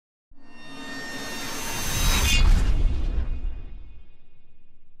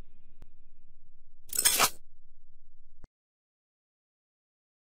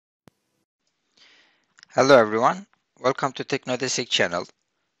Hello everyone, welcome to TeknoDestek channel.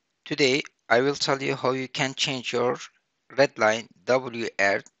 Today I will tell you how you can change your Redline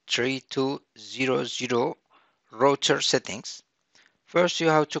WR 3200 router settings. First you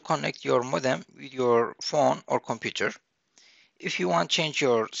have to connect your modem with your phone or computer. If you want to change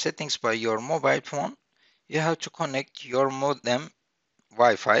your settings by your mobile phone, you have to connect your modem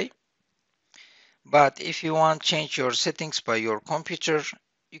Wi-Fi. But if you want to change your settings by your computer,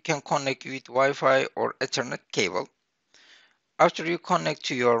 you can connect with Wi-Fi or Ethernet cable. After you connect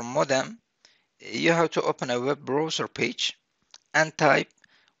to your modem, you have to open a web browser page and type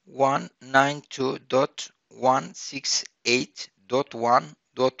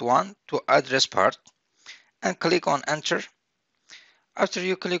 192.168.1.1 to address part and click on enter. After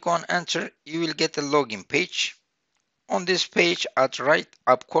you click on enter, you will get a login page. On this page at right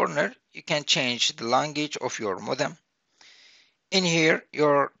up corner, you can change the language of your modem. In here,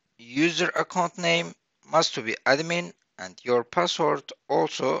 your user account name must to be admin and your password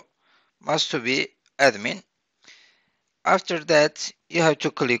also must to be admin. After that, you have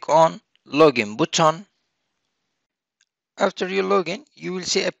to click on login button. After you login, you will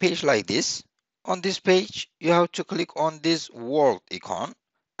see a page like this. On this page, you have to click on this world icon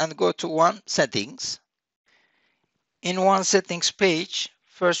and go to one settings. In one settings page,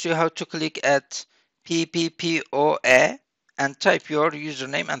 first you have to click at PPPoA and type your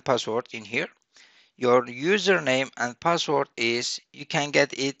username and password in here. Your username and password you can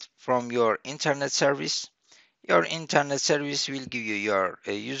get it from your internet service. Your internet service will give you your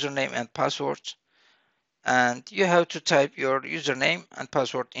username and password, and you have to type your username and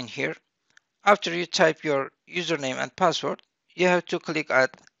password in here. After you type your username and password, you have to click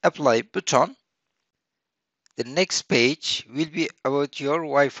at apply button. The next page will be about your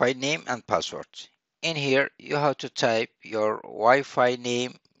Wi-Fi name and password. In here, you have to type your Wi-Fi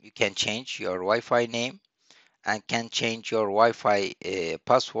name. You can change your Wi-Fi name and can change your Wi-Fi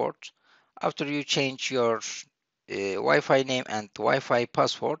password. After you change your Wi-Fi name and Wi-Fi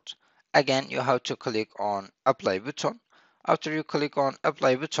password, again you have to click on apply button. After you click on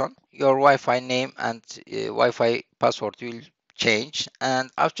apply button, your Wi-Fi name and Wi-Fi password will change,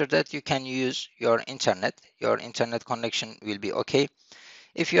 and after that you can use your internet. Your internet connection will be okay.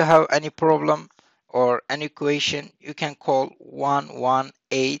 If you have any problem or any question, you can call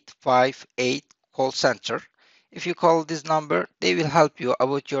 11858 call center. If you call this number, they will help you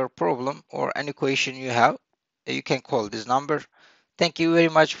about your problem or any question you have. You can call this number. Thank you very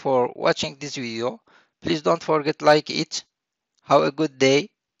much for watching this video. Please don't forget like it. Have a good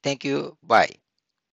day. Thank you. Bye.